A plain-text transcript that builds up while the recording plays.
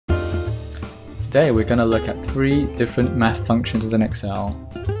Today we're going to look at 3 different math functions in Excel,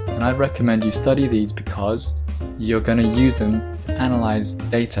 and I'd recommend you study these because you're going to use them to analyze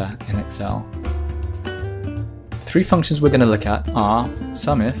data in Excel. The 3 functions we're going to look at are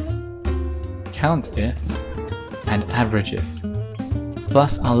Sumif, Countif and Averageif.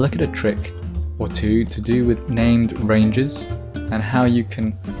 Plus I'll look at a trick or two to do with named ranges and how you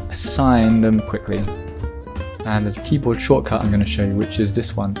can assign them quickly. And there's a keyboard shortcut I'm going to show you, which is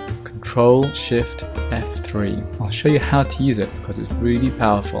this one, Ctrl Shift F3. I'll show you how to use it because it's really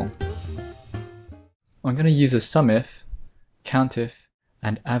powerful. I'm going to use the Sumif, Countif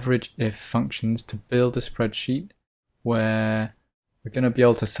and Averageif functions to build a spreadsheet where we're going to be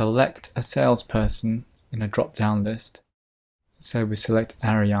able to select a salesperson in a drop-down list. So we select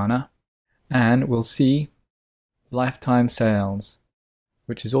Ariana and we'll see lifetime sales,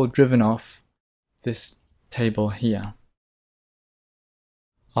 which is all driven off this table here.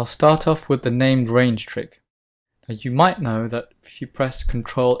 I'll start off with the named range trick. Now you might know that if you press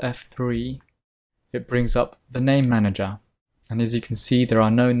Ctrl F3 it brings up the name manager, and as you can see there are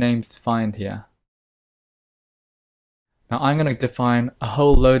no names defined here. Now I'm going to define a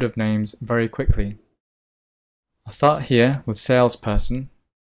whole load of names very quickly. I'll start here with salesperson,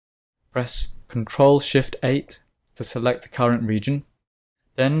 press Ctrl Shift 8 to select the current region,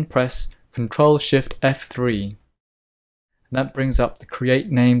 then press Ctrl Shift F3, and that brings up the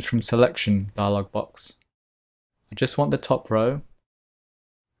Create Names from Selection dialog box. I just want the top row,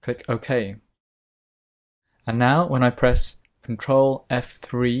 click OK. And now when I press Ctrl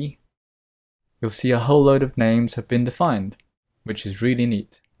F3, you'll see a whole load of names have been defined, which is really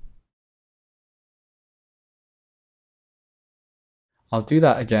neat. I'll do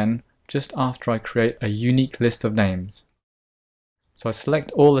that again just after I create a unique list of names. So I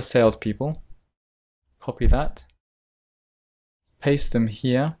select all the salespeople, copy that, paste them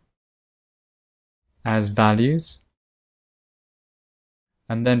here as values,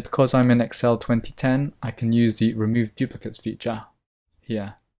 and then because I'm in Excel 2010, I can use the Remove Duplicates feature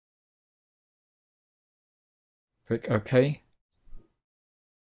here. Click OK,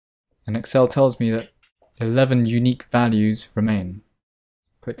 and Excel tells me that 11 unique values remain.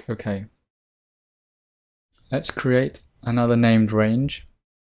 Click OK. Let's create another named range.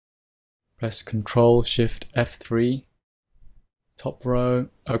 Press Ctrl Shift F3, top row,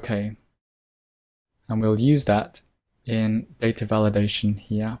 OK. And we'll use that in data validation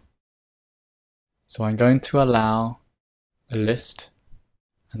here. So I'm going to allow a list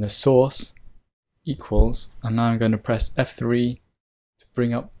and the source equals, and now I'm going to press F3 to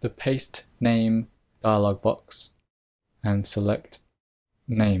bring up the paste name dialog box and select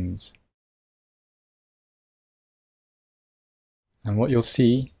names. And what you'll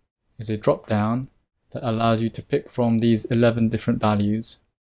see is a drop down that allows you to pick from these 11 different values.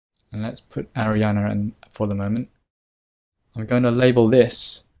 And let's put Ariana in for the moment. I'm going to label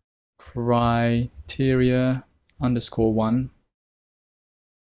this criteria _1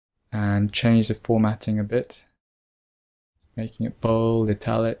 and change the formatting a bit, making it bold,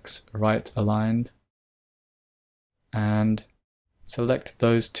 italics, right aligned, and select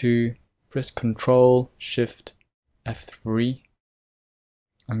those two, press Ctrl Shift F3.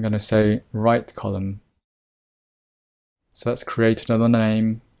 I'm going to say right column. So let's create another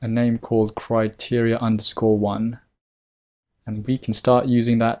name, a name called criteria _1, and we can start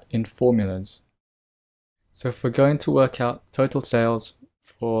using that in formulas. So if we're going to work out total sales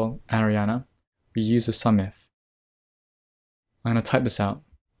for Ariana, we use the Sumif. I'm going to type this out,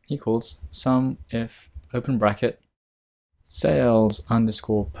 equals Sumif, open bracket, sales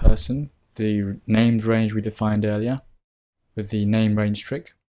 _person, the named range we defined earlier with the name range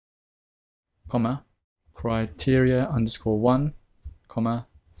trick, comma, criteria _1, comma,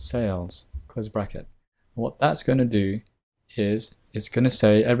 sales, close bracket. What that's going to do is it's going to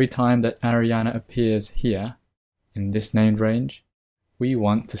say every time that Ariana appears here in this named range, we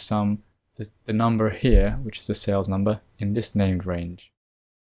want to sum the number here, which is the sales number, in this named range.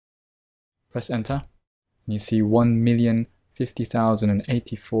 Press enter and you see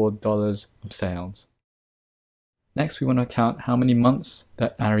 $1,050,084 of sales. Next we want to count how many months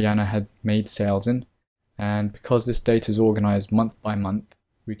that Ariana had made sales in, and because this data is organized month by month,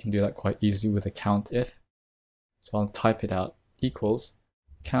 we can do that quite easily with a Countif. So I'll type it out, equals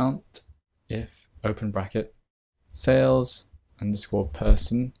Countif, open bracket, sales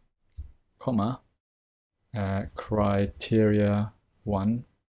 _person, comma, criteria 1,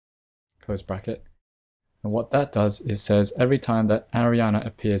 close bracket. And what that does is says every time that Ariana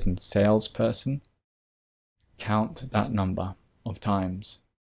appears in salesperson, count that number of times.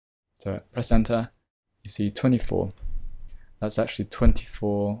 So press enter, you see 24. That's actually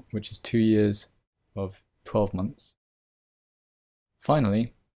 24, which is 2 years of 12 months.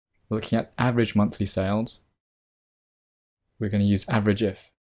 Finally, looking at average monthly sales, we're going to use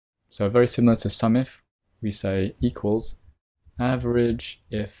Averageif. So very similar to Sumif, we say equals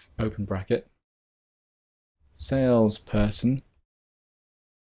Averageif open bracket salesperson,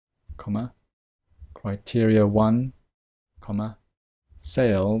 comma, criteria 1, comma,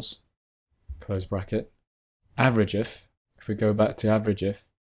 sales, close bracket, Averageif. If we go back to Averageif,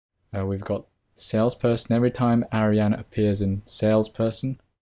 we've got salesperson. Every time Ariana appears in salesperson,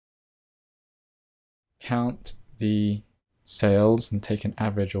 count the sales and take an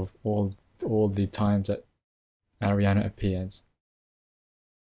average of all the times that Ariana appears.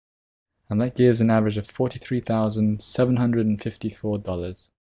 And that gives an average of $43,754.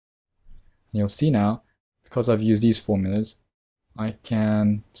 And you'll see now, because I've used these formulas, I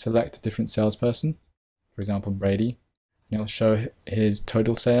can select a different salesperson, for example Brady, and it'll show his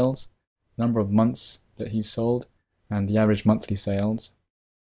total sales, number of months that he's sold, and the average monthly sales.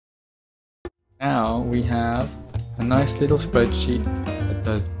 Now we have a nice little spreadsheet that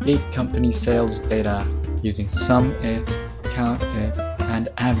does 8 company sales data using Sumif, Countif and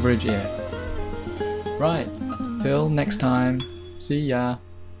Averageif. Right, till next time, see ya!